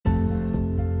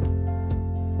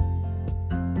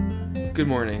Good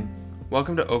morning.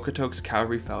 Welcome to Okotoks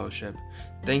Calvary Fellowship.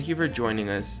 Thank you for joining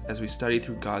us as we study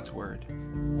through God's Word.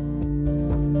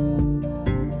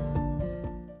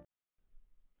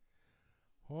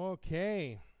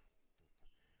 Okay.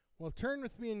 Well, turn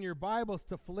with me in your Bibles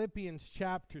to Philippians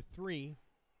chapter 3.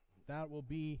 That will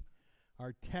be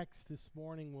our text this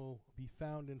morning, will be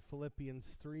found in Philippians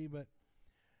 3. But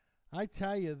I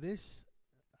tell you,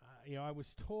 I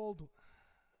was told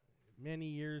many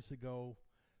years ago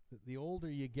that the older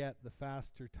you get, the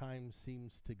faster time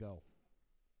seems to go.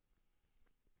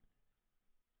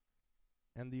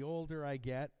 And the older I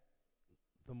get,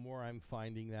 the more I'm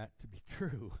finding that to be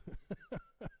true.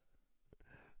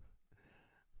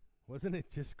 Wasn't it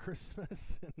just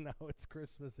Christmas? And now it's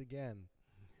Christmas again.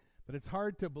 But it's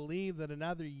hard to believe that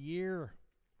another year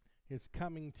is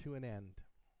coming to an end.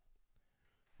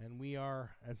 And we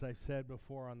are, as I've said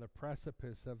before, on the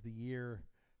precipice of the year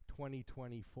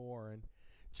 2024. And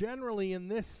generally in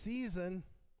this season,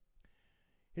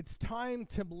 it's time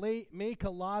to make a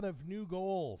lot of new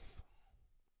goals.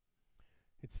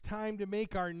 It's time to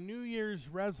make our New Year's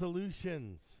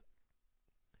resolutions.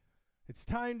 It's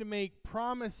time to make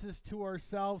promises to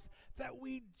ourselves that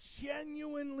we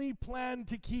genuinely plan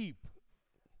to keep.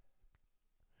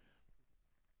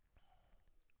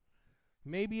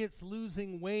 Maybe it's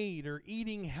losing weight or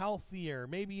eating healthier.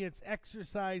 Maybe it's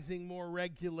exercising more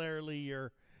regularly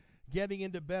or getting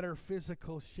into better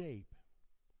physical shape.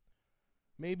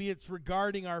 Maybe it's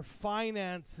regarding our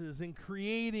finances and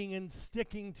creating and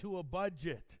sticking to a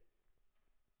budget.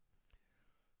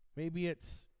 Maybe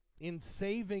it's in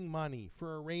saving money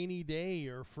for a rainy day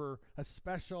or for a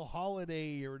special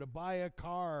holiday or to buy a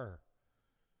car.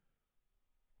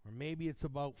 Or maybe it's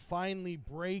about finally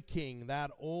breaking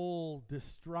that old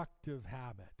destructive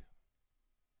habit.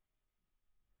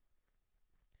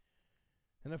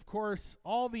 And of course,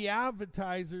 all the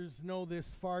advertisers know this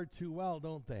far too well,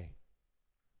 don't they?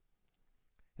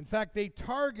 In fact, they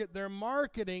target their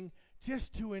marketing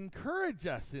just to encourage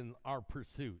us in our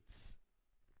pursuits,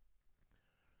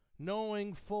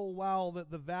 knowing full well that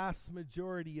the vast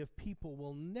majority of people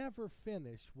will never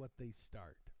finish what they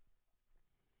start.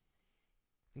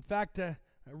 In fact, a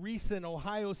recent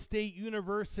Ohio State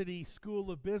University School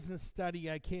of Business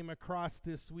study I came across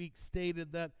this week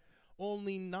stated that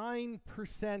only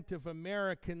 9% of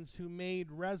Americans who made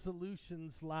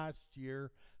resolutions last year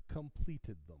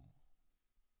completed them.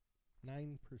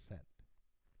 9%.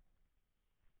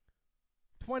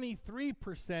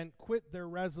 23% quit their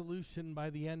resolution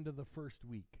by the end of the first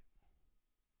week.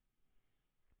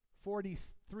 43%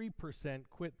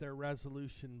 quit their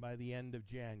resolution by the end of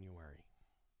January.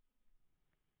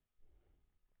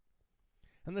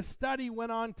 And the study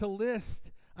went on to list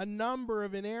a number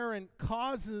of inherent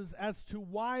causes as to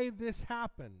why this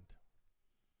happened.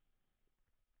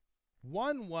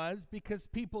 One was because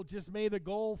people just made a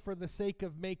goal for the sake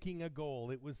of making a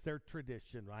goal. It was their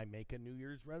tradition. I make a New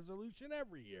Year's resolution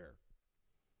every year.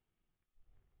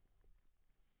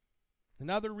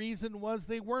 Another reason was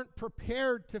they weren't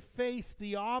prepared to face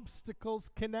the obstacles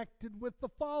connected with the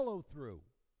follow-through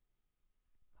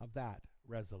of that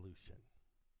resolution.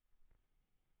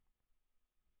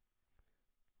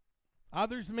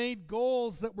 Others made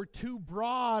goals that were too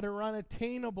broad or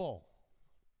unattainable.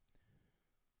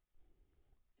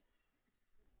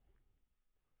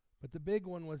 But the big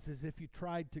one was as if you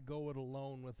tried to go it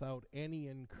alone without any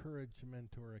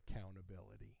encouragement or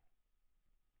accountability.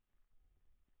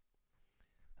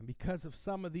 And because of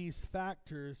some of these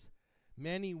factors,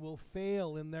 many will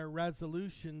fail in their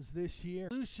resolutions this year.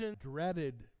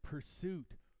 Dreaded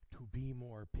pursuit to be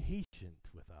more patient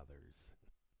with others.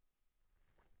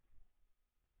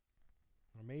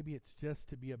 Or maybe it's just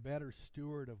to be a better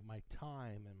steward of my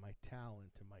time and my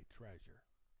talent and my treasure.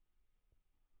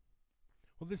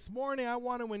 Well, this morning I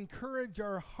want to encourage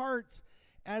our hearts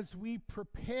as we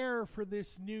prepare for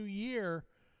this new year.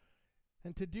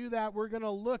 And to do that, we're going to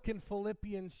look in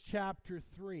Philippians chapter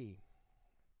 3.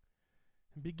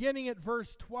 Beginning at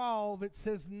verse 12, it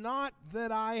says, "Not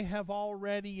that I have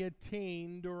already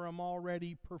attained or am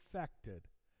already perfected,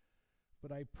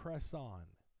 but I press on,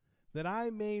 that I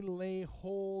may lay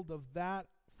hold of that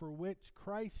for which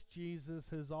Christ Jesus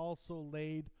has also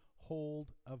laid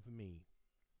hold of me.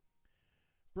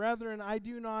 Brethren, I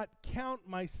do not count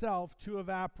myself to have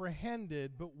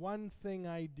apprehended, but one thing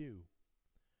I do.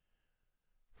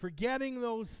 Forgetting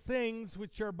those things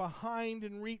which are behind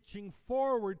and reaching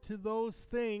forward to those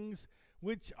things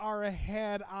which are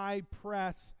ahead, I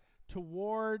press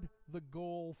toward the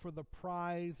goal for the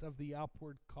prize of the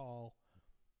upward call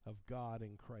of God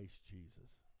in Christ Jesus."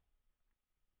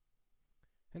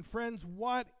 And friends,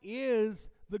 what is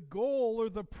the goal or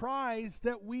the prize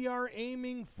that we are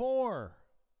aiming for?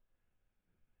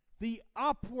 The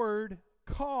upward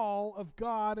call of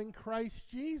God in Christ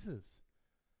Jesus.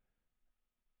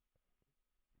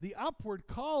 The upward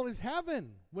call is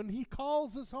heaven, when He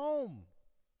calls us home.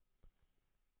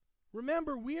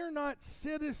 Remember, we are not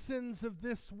citizens of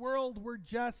this world, we're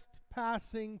just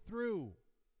passing through.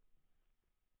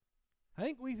 I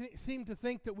think we seem to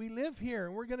think that we live here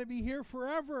and we're going to be here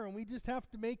forever and we just have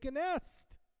to make a nest.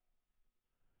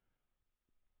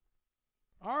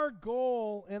 Our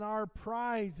goal and our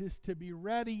prize is to be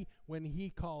ready when He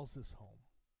calls us home,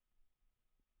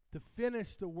 to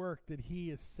finish the work that He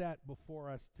has set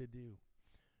before us to do.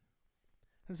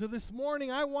 And so this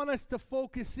morning I want us to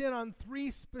focus in on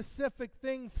 3 specific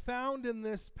things found in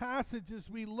this passage as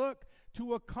we look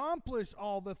to accomplish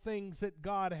all the things that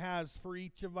God has for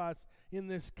each of us in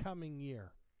this coming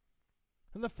year.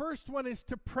 And the first one is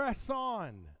to press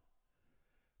on.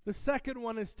 The second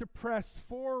one is to press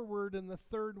forward, and the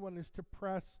third one is to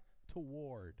press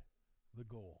toward the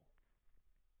goal.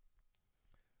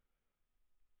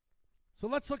 So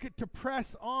let's look at to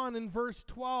press on in verse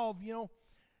 12.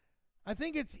 I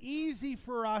think it's easy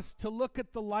for us to look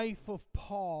at the life of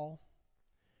Paul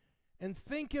and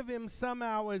think of him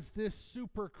somehow as this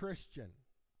super Christian.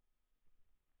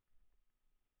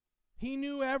 He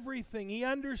knew everything. He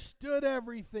understood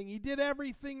everything. He did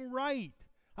everything right.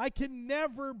 I can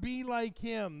never be like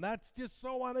him. That's just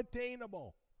so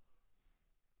unattainable.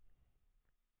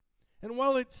 And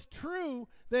while it's true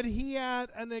that he had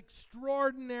an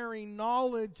extraordinary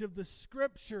knowledge of the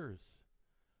Scriptures,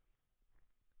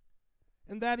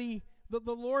 and that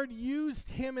the Lord used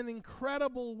him in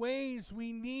incredible ways,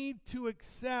 we need to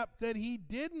accept that he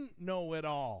didn't know it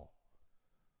all.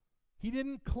 He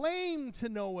didn't claim to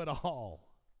know it all.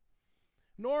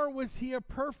 Nor was he a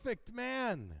perfect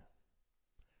man.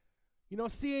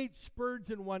 C.H.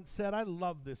 Spurgeon once said, I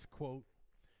love this quote.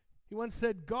 He once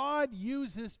said, God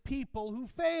uses people who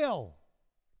fail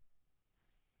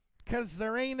because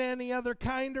there ain't any other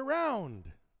kind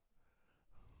around.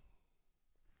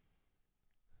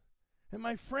 And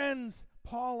my friends,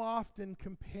 Paul often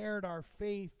compared our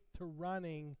faith to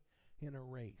running in a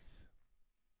race.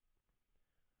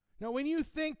 Now, when you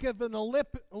think of an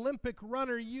Olympic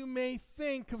runner, you may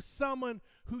think of someone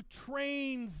who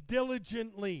trains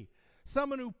diligently,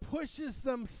 someone who pushes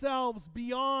themselves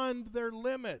beyond their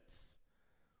limits,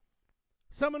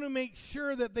 someone who makes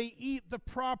sure that they eat the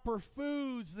proper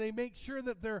foods, they make sure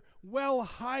that they're well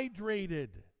hydrated.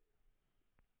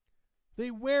 They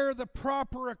wear the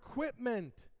proper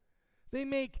equipment. They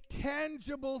make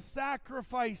tangible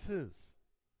sacrifices.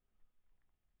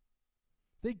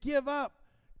 They give up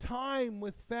time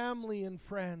with family and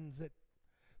friends.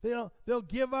 They'll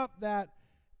give up that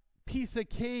piece of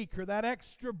cake or that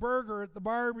extra burger at the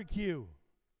barbecue.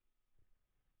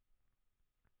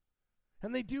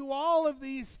 And they do all of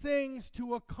these things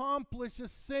to accomplish a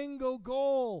single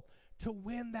goal, to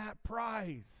win that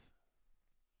prize.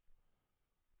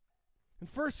 In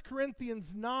 1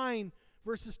 Corinthians 9,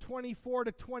 verses 24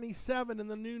 to 27 in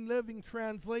the New Living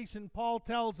Translation, Paul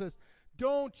tells us,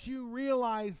 don't you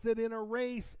realize that in a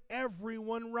race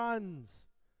everyone runs,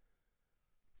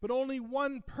 but only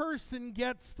one person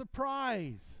gets the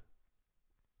prize?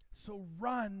 So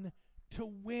run to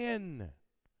win.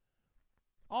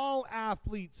 All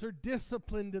athletes are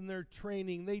disciplined in their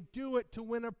training. They do it to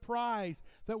win a prize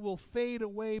that will fade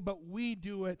away, but we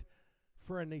do it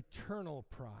for an eternal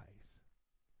prize.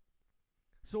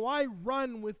 So I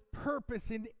run with purpose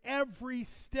in every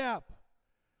step.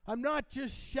 I'm not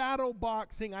just shadow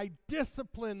boxing. I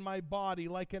discipline my body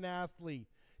like an athlete,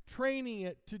 training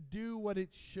it to do what it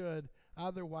should.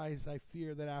 Otherwise, I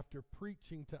fear that after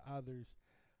preaching to others,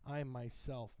 I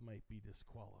myself might be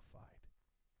disqualified.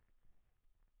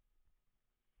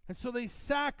 And so they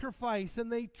sacrifice and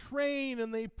they train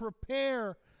and they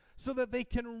prepare so that they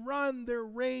can run their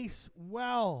race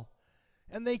well.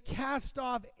 And they cast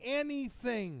off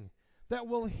anything that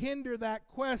will hinder that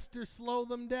quest or slow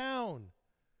them down.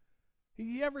 Have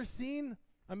you ever seen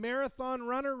a marathon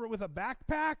runner with a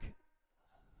backpack?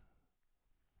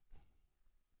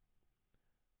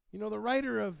 The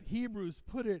writer of Hebrews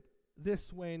put it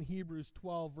this way in Hebrews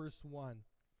 12, verse 1.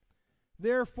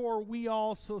 Therefore we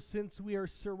also, since we are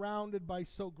surrounded by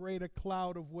so great a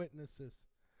cloud of witnesses,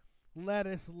 let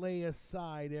us lay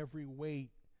aside every weight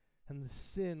and the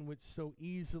sin which so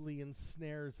easily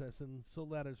ensnares us, and so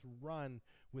let us run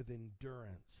with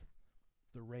endurance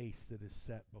the race that is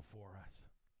set before us.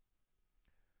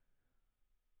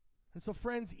 And so,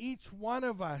 friends, each one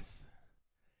of us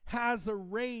has a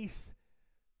race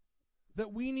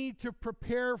that we need to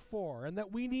prepare for and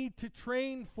that we need to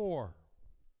train for.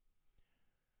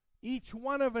 Each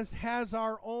one of us has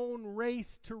our own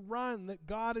race to run that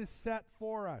God has set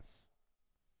for us.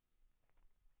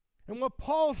 And what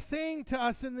Paul's saying to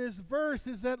us in this verse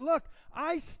is that, look,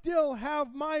 I still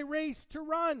have my race to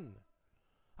run.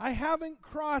 I haven't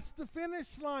crossed the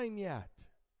finish line yet.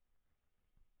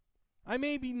 I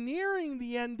may be nearing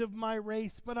the end of my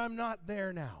race, but I'm not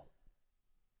there now.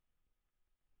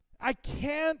 I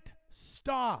can't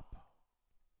stop.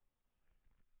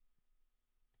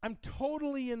 I'm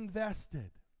totally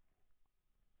invested.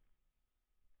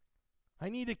 I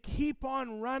need to keep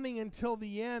on running until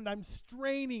the end. I'm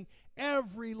straining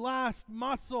every last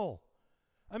muscle.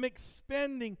 I'm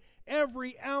expending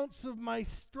every ounce of my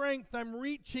strength. I'm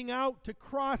reaching out to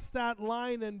cross that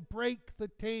line and break the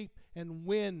tape and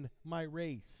win my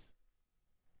race.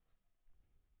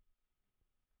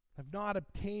 I've not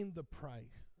obtained the prize.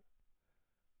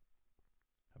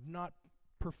 I've not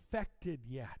perfected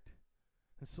yet.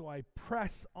 And so I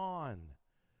press on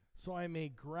so I may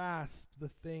grasp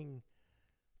the thing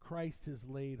Christ has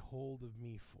laid hold of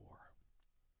me for.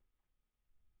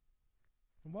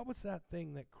 And what was that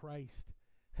thing that Christ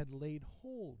had laid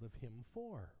hold of him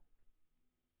for?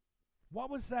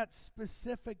 What was that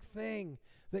specific thing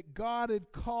that God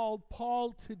had called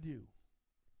Paul to do?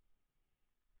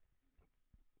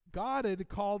 God had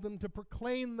called him to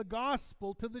proclaim the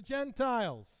gospel to the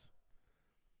Gentiles,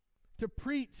 to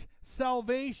preach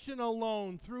salvation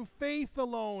alone, through faith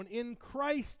alone, in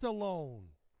Christ alone,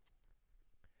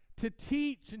 to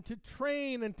teach and to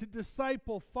train and to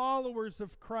disciple followers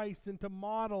of Christ and to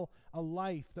model a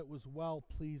life that was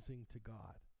well-pleasing to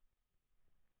God.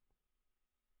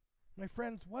 My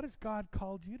friends, what has God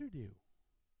called you to do?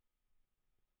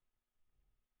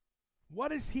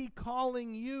 What is he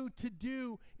calling you to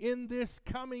do in this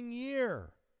coming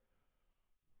year?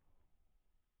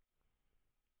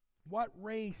 What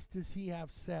race does he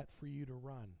have set for you to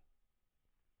run?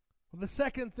 Well, the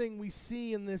second thing we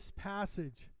see in this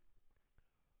passage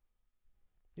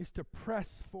is to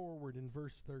press forward in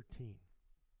verse 13.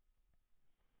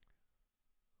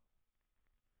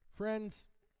 Friends,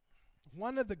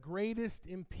 one of the greatest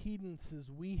impedances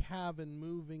we have in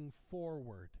moving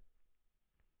forward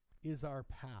is our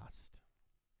past.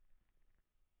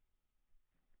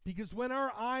 Because when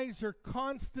our eyes are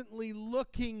constantly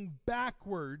looking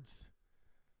backwards,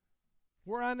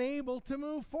 we're unable to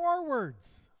move forwards.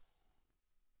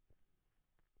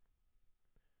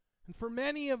 And for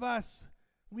many of us,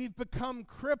 we've become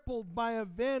crippled by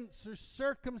events or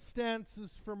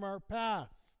circumstances from our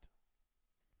past.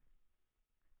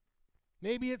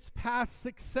 Maybe it's past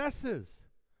successes.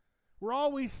 We're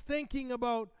always thinking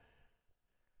about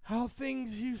how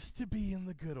things used to be in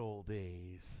the good old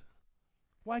days.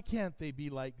 Why can't they be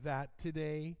like that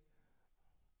today?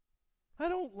 I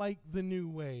don't like the new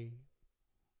way.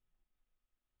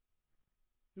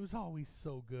 It was always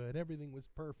so good. Everything was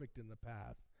perfect in the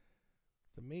past.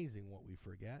 It's amazing what we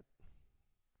forget.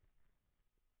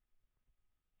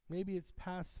 Maybe it's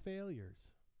past failures.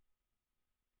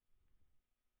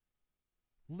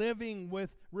 Living with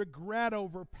regret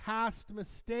over past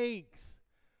mistakes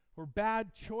or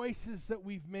bad choices that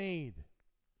we've made.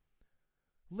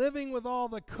 Living with all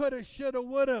the coulda, shoulda,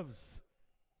 wouldas.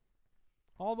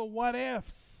 All the what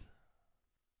ifs.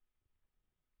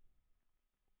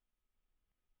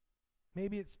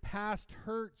 Maybe it's past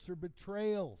hurts or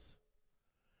betrayals.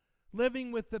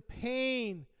 Living with the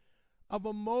pain of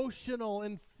emotional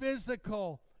and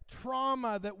physical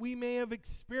trauma that we may have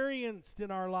experienced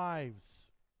in our lives.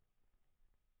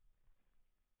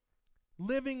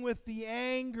 Living with the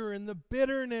anger and the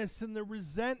bitterness and the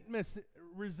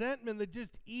resentment that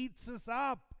just eats us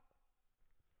up.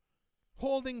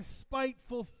 Holding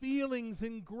spiteful feelings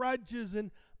and grudges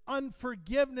and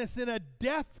unforgiveness in a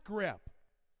death grip.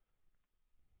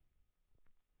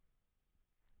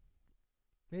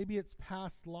 Maybe it's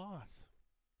past loss.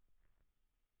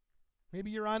 Maybe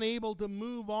you're unable to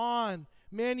move on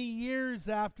many years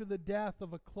after the death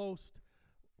of a close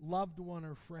loved one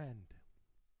or friend.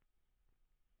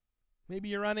 Maybe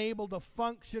you're unable to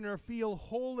function or feel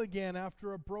whole again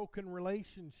after a broken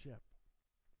relationship.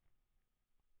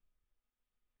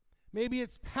 Maybe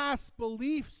it's past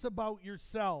beliefs about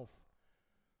yourself,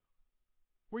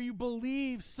 where you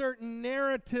believe certain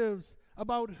narratives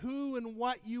about who and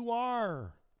what you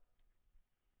are,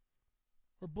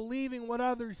 or believing what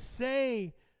others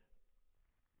say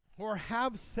or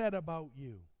have said about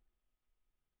you.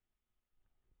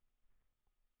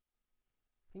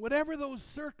 Whatever those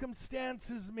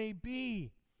circumstances may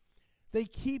be, they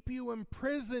keep you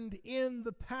imprisoned in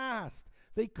the past.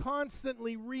 They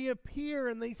constantly reappear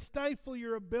and they stifle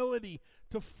your ability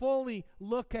to fully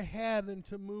look ahead and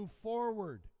to move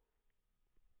forward.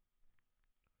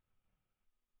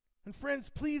 And friends,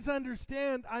 please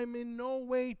understand, I'm in no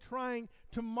way trying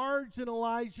to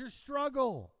marginalize your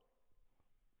struggle.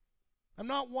 I'm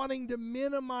not wanting to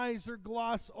minimize or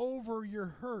gloss over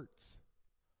your hurts.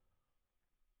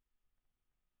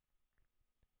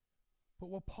 But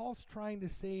what Paul's trying to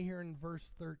say here in verse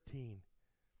 13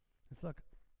 is, look,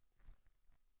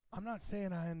 I'm not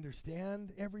saying I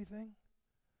understand everything.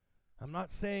 I'm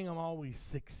not saying I'm always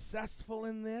successful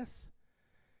in this.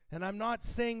 And I'm not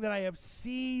saying that I have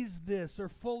seized this or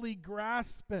fully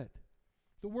grasped it.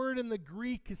 The word in the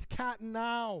Greek is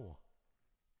katanao,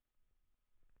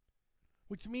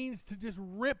 which means to just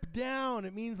rip down.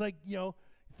 It means like,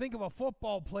 think of a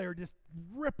football player just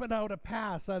ripping out a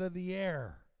pass out of the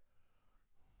air.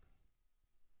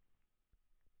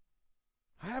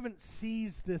 I haven't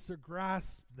seized this or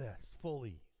grasped this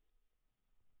fully.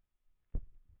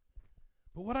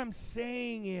 But what I'm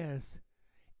saying is,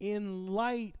 in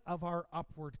light of our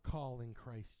upward call in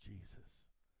Christ Jesus,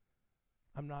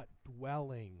 I'm not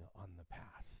dwelling on the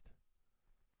past.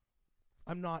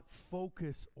 I'm not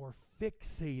focused or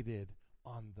fixated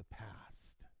on the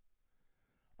past.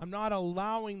 I'm not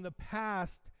allowing the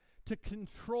past to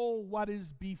control what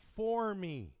is before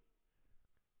me.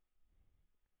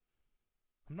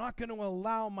 I'm not going to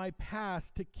allow my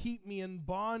past to keep me in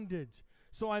bondage.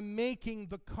 So I'm making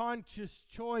the conscious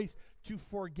choice to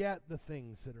forget the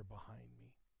things that are behind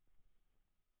me.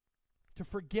 To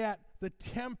forget the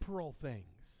temporal things.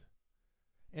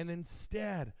 And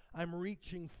instead, I'm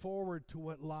reaching forward to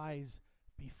what lies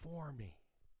before me.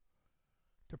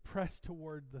 To press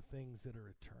toward the things that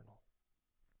are eternal.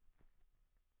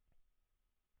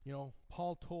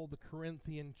 Paul told the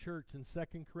Corinthian church in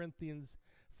 2 Corinthians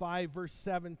 5 verse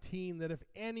 17 that if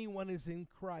anyone is in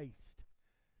Christ,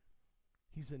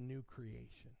 he's a new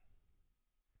creation.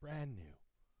 Brand new.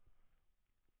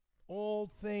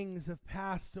 Old things have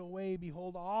passed away.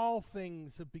 Behold, all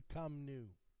things have become new.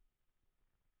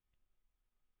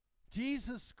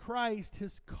 Jesus Christ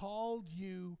has called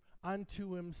you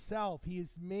unto himself. He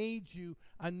has made you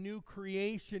a new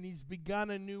creation. He's begun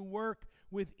a new work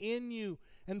within you.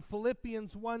 And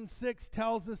Philippians 1:6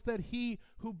 tells us that he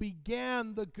who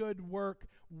began the good work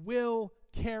will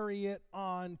carry it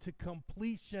on to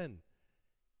completion.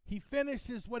 He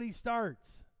finishes what he starts.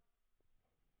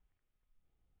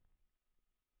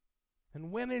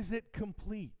 And when is it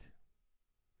complete?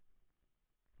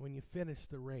 When you finish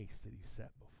the race that he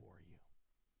set before you.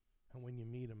 And when you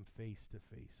meet him face to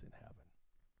face in heaven.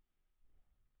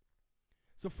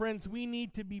 So friends, we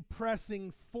need to be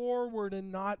pressing forward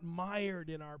and not mired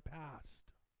in our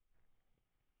past.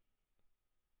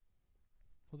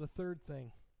 Well, the third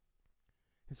thing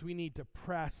is we need to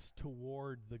press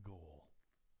toward the goal.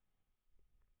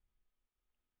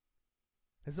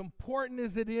 As important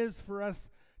as it is for us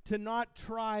to not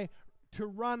try to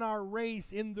run our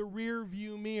race in the rear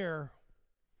view mirror,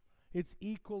 it's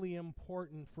equally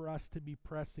important for us to be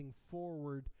pressing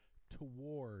forward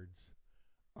towards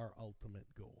our ultimate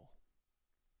goal.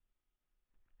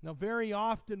 Now, very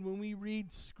often when we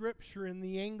read Scripture in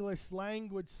the English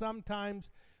language, sometimes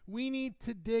we need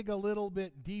to dig a little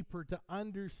bit deeper to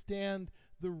understand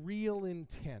the real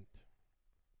intent.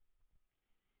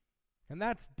 And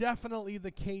that's definitely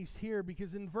the case here,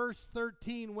 because in verse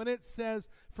 13, when it says,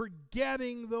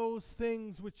 forgetting those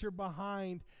things which are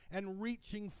behind and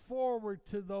reaching forward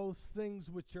to those things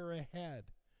which are ahead,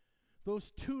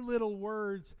 those two little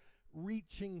words,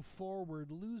 reaching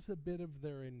forward, lose a bit of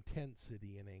their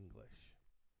intensity in English.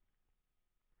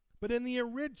 But in the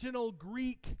original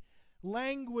Greek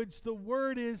language, the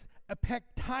word is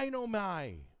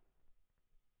epektinomai.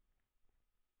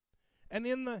 And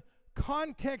in the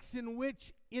context in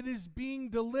which it is being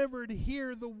delivered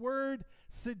here, the word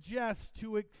suggests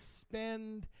to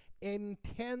expend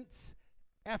intense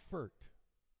effort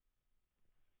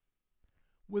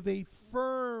with a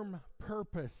firm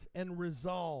purpose and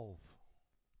resolve,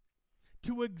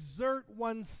 to exert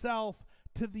oneself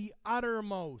to the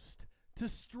uttermost, to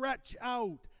stretch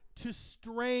out, to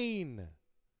strain.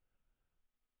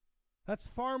 That's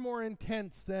far more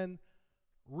intense than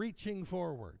reaching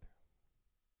forward.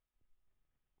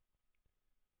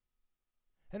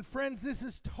 And friends, this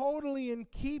is totally in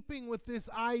keeping with this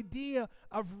idea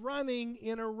of running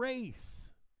in a race.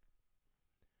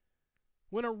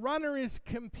 When a runner is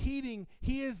competing,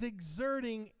 he is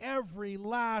exerting every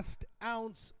last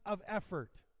ounce of effort.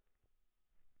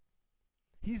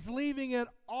 He's leaving it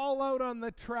all out on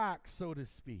the track, so to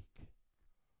speak.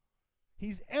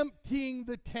 He's emptying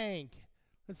the tank.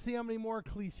 Let's see how many more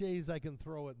cliches I can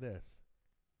throw at this.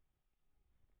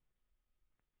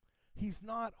 He's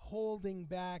not holding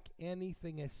back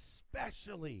anything,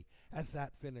 especially as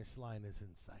that finish line is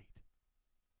in sight.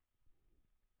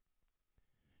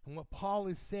 And what Paul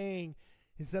is saying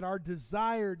is that our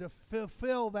desire to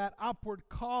fulfill that upward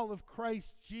call of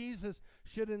Christ Jesus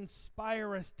should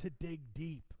inspire us to dig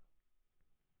deep.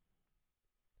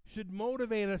 Should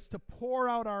motivate us to pour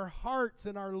out our hearts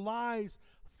and our lives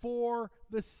for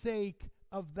the sake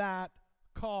of that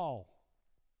call.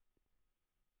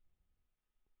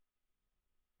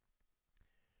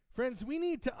 Friends, we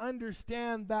need to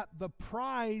understand that the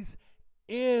prize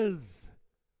is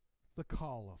the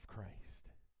call of Christ.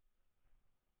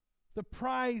 The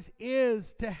prize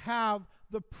is to have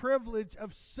the privilege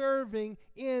of serving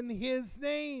in His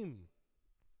name.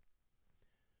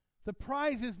 The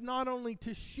prize is not only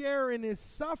to share in His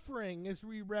suffering, as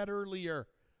we read earlier,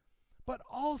 but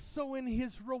also in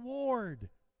His reward.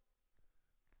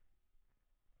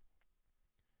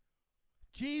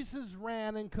 Jesus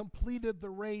ran and completed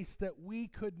the race that we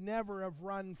could never have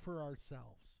run for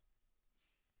ourselves.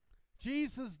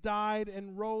 Jesus died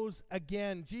and rose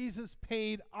again. Jesus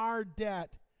paid our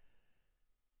debt.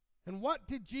 And what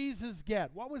did Jesus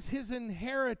get? What was His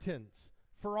inheritance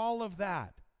for all of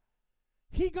that?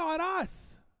 He got us.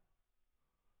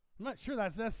 I'm not sure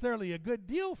that's necessarily a good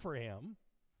deal for Him,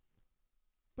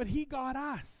 but He got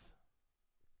us.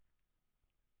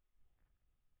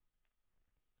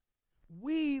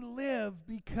 We live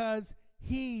because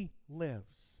He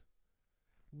lives.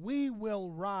 We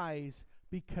will rise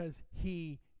because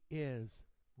He is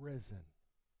risen.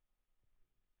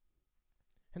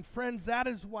 And friends, that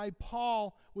is why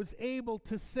Paul was able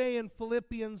to say in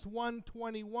Philippians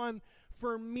 1:21,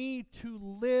 "For me to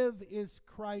live is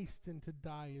Christ and to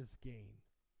die is gain."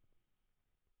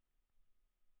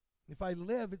 If I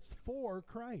live, it's for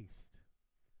Christ.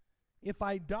 If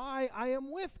I die, I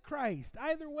am with Christ.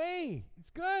 Either way, it's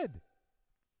good.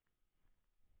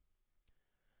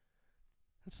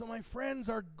 And so, my friends,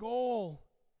 our goal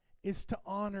is to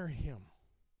honor Him.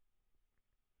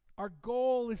 Our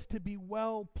goal is to be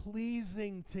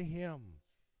well-pleasing to Him.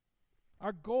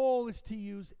 Our goal is to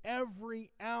use every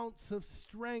ounce of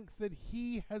strength that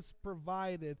He has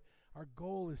provided. Our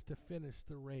goal is to finish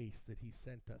the race that He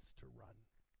sent us to run.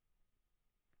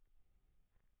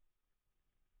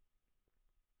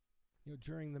 You know,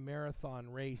 during the marathon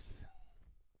race,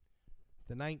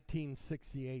 the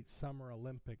 1968 Summer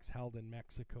Olympics held in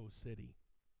Mexico City,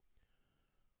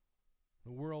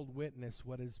 the world witnessed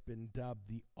what has been dubbed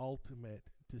the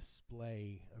ultimate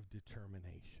display of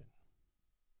determination.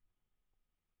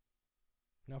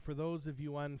 Now, for those of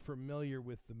you unfamiliar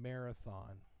with the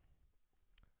marathon,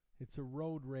 it's a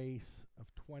road race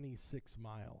of 26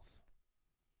 miles.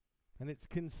 And it's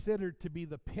considered to be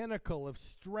the pinnacle of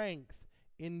strength,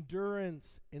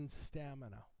 endurance, and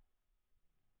stamina.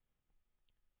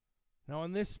 Now,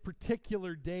 on this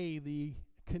particular day, the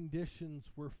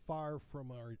conditions were far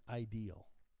from our ideal.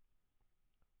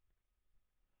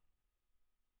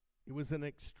 It was an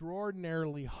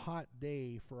extraordinarily hot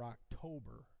day for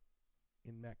October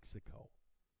in Mexico.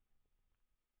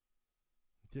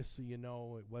 Just so you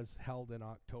know, it was held in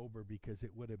October because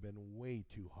it would have been way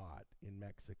too hot in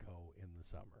Mexico in the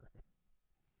summer.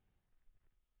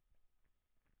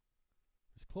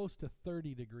 It's close to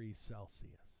 30 degrees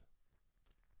Celsius.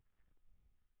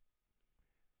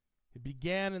 It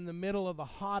began in the middle of the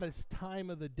hottest time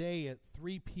of the day at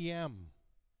 3 p.m.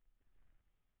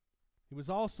 It was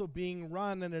also being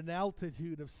run at an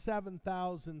altitude of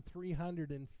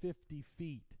 7,350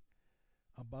 feet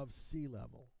above sea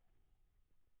level.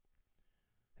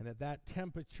 And at that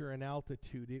temperature and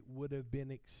altitude, it would have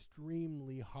been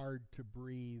extremely hard to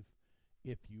breathe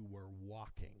if you were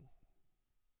walking.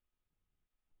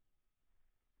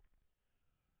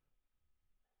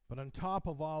 But on top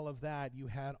of all of that, you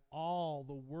had all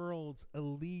the world's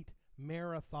elite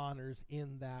marathoners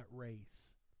in that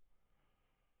race.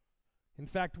 In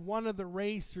fact, one of the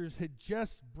racers had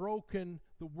just broken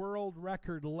the world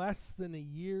record less than a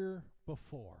year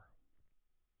before.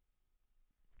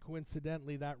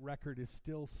 Coincidentally, that record is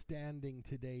still standing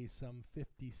today, some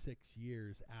 56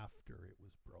 years after it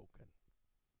was broken.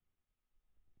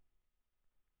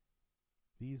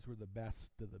 These were the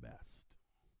best of the best.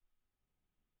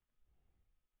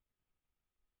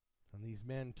 And these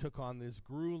men took on this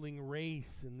grueling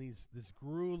race in these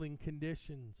grueling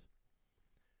conditions.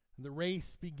 And the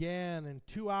race began, and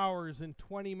 2 hours and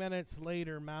 20 minutes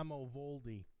later, Mamo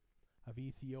Voldi of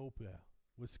Ethiopia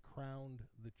was crowned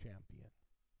the champion.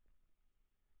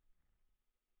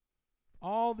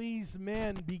 All these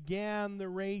men began the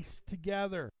race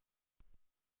together.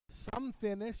 Some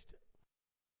finished.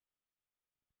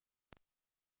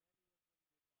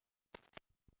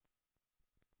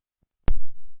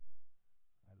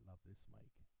 I love this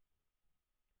mic.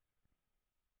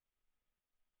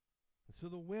 So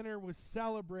the winner was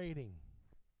celebrating.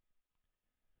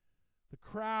 The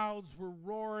crowds were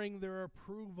roaring their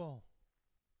approval.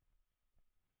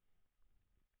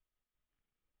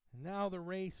 And now the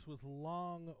race was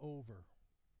long over.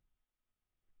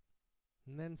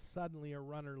 And then suddenly a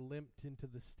runner limped into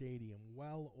the stadium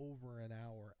well over an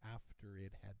hour after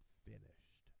it had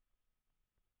finished.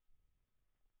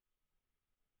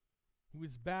 He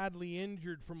was badly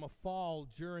injured from a fall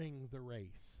during the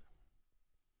race.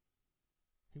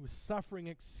 He was suffering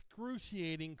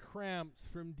excruciating cramps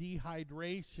from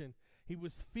dehydration. He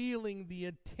was feeling the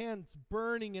intense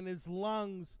burning in his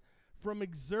lungs from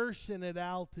exertion at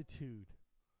altitude.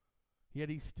 Yet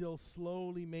he still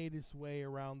slowly made his way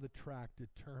around the track,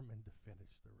 determined to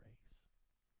finish the race.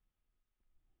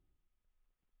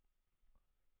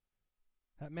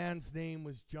 That man's name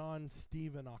was John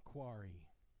Stephen Akwari.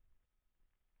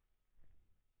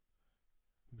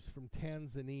 He was from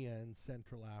Tanzania in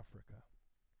Central Africa.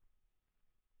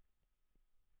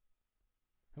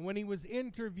 And when he was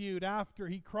interviewed after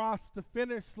he crossed the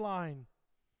finish line,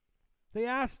 they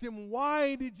asked him,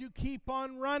 "Why did you keep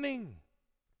on running?"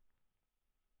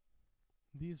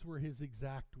 These were his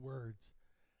exact words.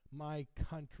 "My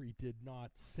country did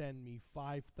not send me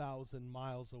 5,000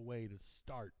 miles away to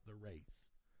start the race.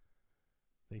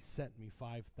 They sent me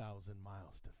 5,000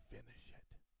 miles to finish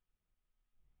it."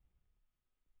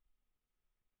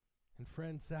 And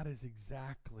friends, that is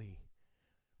exactly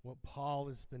what Paul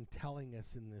has been telling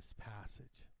us in this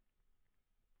passage.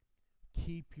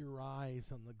 Keep your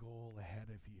eyes on the goal ahead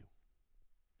of you.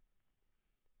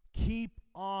 Keep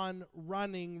on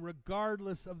running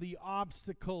regardless of the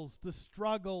obstacles, the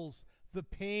struggles, the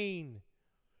pain.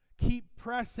 Keep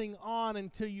pressing on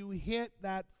until you hit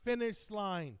that finish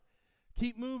line.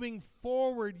 Keep moving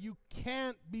forward. You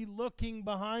can't be looking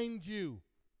behind you.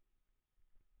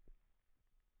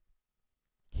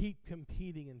 Keep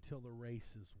competing until the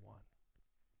race is won.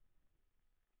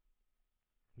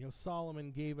 You know,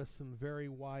 Solomon gave us some very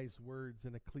wise words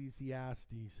in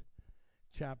Ecclesiastes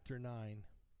chapter 9.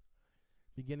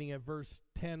 Beginning at verse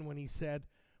 10 when he said,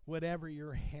 "Whatever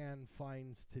your hand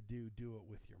finds to do, do it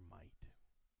with your might.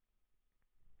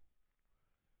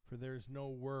 For there is no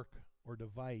work or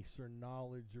device or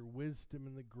knowledge or wisdom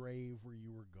in the grave where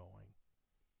you are going.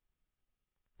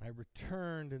 I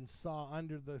returned and saw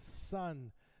under the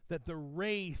sun that the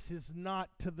race is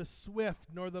not to the swift,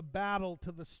 nor the battle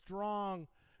to the strong,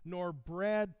 nor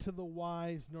bread to the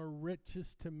wise, nor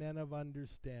riches to men of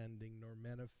understanding, nor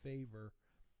men of favor,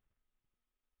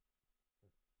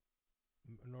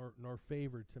 nor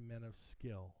favor to men of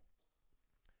skill.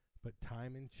 But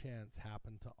time and chance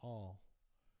happen to all,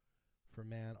 for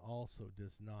man also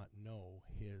does not know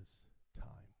his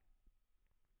time."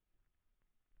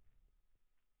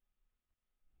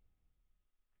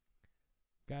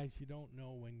 Guys, you don't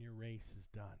know when your race is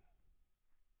done.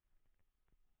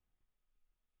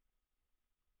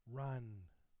 Run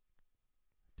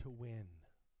to win.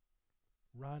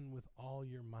 Run with all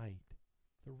your might.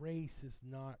 The race is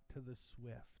not to the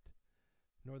swift,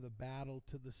 nor the battle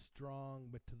to the strong,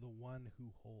 but to the one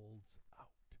who holds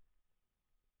out.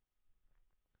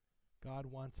 God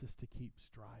wants us to keep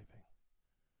striving.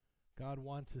 God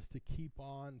wants us to keep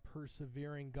on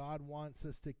persevering. God wants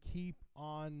us to keep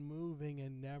on moving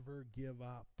and never give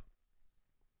up.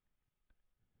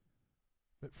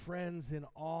 But friends, in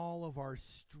all of our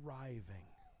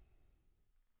striving,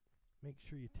 make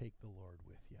sure you take the Lord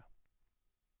with you.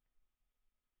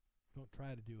 Don't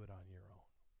try to do it on your own.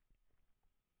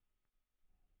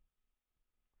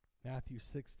 Matthew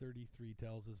 6:33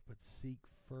 tells us, "But seek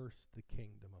first the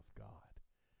kingdom of God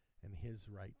and his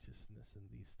righteousness, and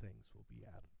these things will be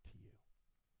added to you."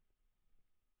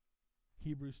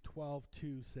 Hebrews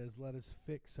 12:2 says, "Let us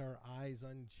fix our eyes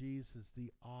on Jesus,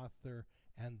 the author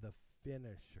and the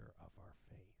finisher of our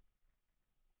faith."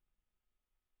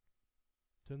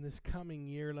 So in this coming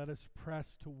year, let us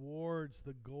press towards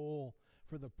the goal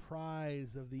for the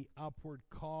prize of the upward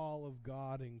call of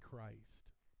God in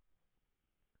Christ.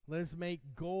 Let us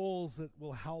make goals that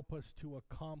will help us to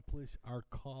accomplish our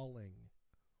calling,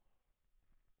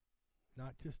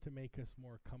 not just to make us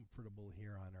more comfortable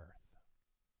here on earth.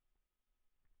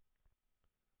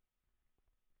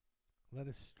 Let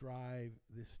us strive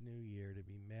this new year to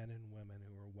be men and women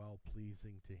who are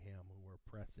well-pleasing to him, who are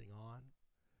pressing on,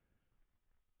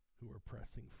 who are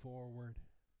pressing forward,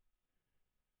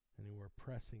 and who are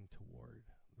pressing toward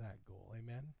that goal.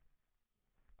 Amen?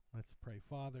 Let's pray.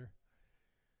 Father,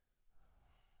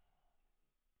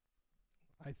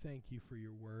 I thank you for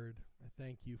your word. I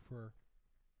thank you for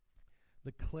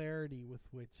the clarity with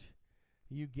which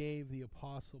you gave the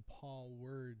Apostle Paul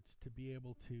words to be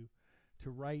able to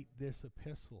write this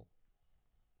epistle.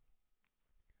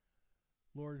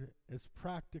 Lord, as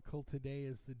practical today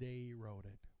as the day you wrote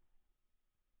it,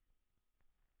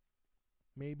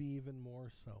 maybe even more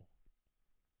so,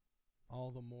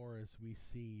 all the more as we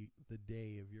see the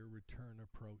day of your return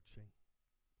approaching.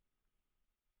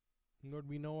 Lord,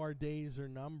 we know our days are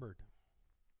numbered.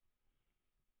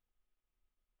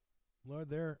 Lord,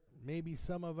 there may be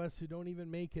some of us who don't even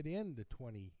make it into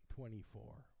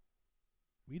 2024.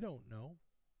 We don't know.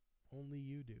 Only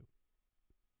you do.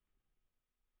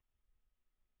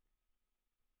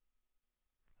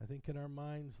 I think in our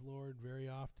minds, Lord, very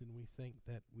often we think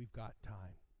that we've got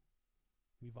time.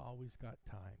 We've always got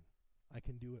time. I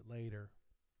can do it later.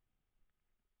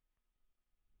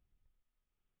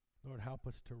 Lord, help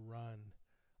us to run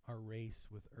our race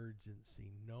with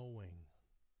urgency, knowing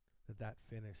that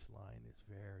finish line is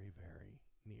very, very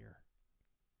near.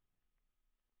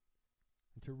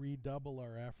 And to redouble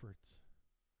our efforts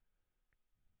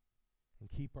and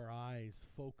keep our eyes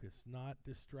focused, not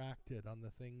distracted on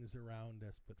the things around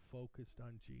us, but focused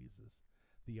on Jesus,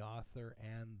 the author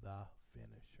and the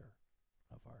finisher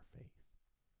of our faith.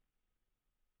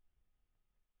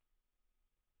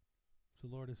 So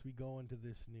Lord, as we go into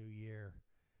this new year,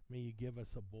 may you give us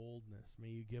a boldness, may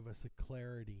you give us a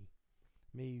clarity,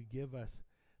 may you give us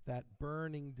that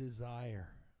burning desire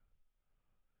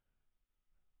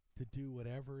to do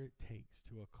whatever it takes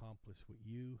to accomplish what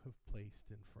you have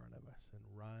placed in front of us and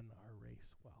run our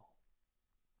race well.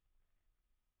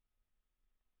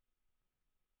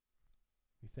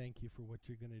 We thank you for what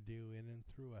you're going to do in and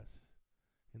through us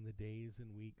in the days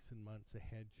and weeks and months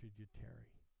ahead should you tarry.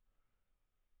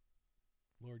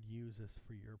 Lord, use us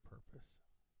for your purpose.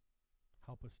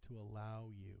 Help us to allow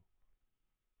you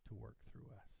to work through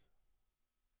us.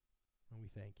 And we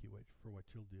thank you for what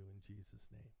you'll do in Jesus'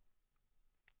 name.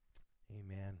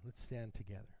 Amen. Let's stand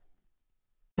together.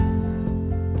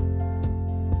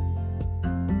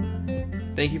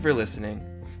 Thank you for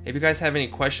listening. If you guys have any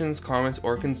questions, comments,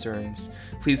 or concerns,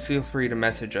 please feel free to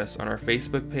message us on our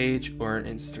Facebook page or on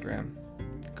Instagram.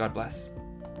 God bless.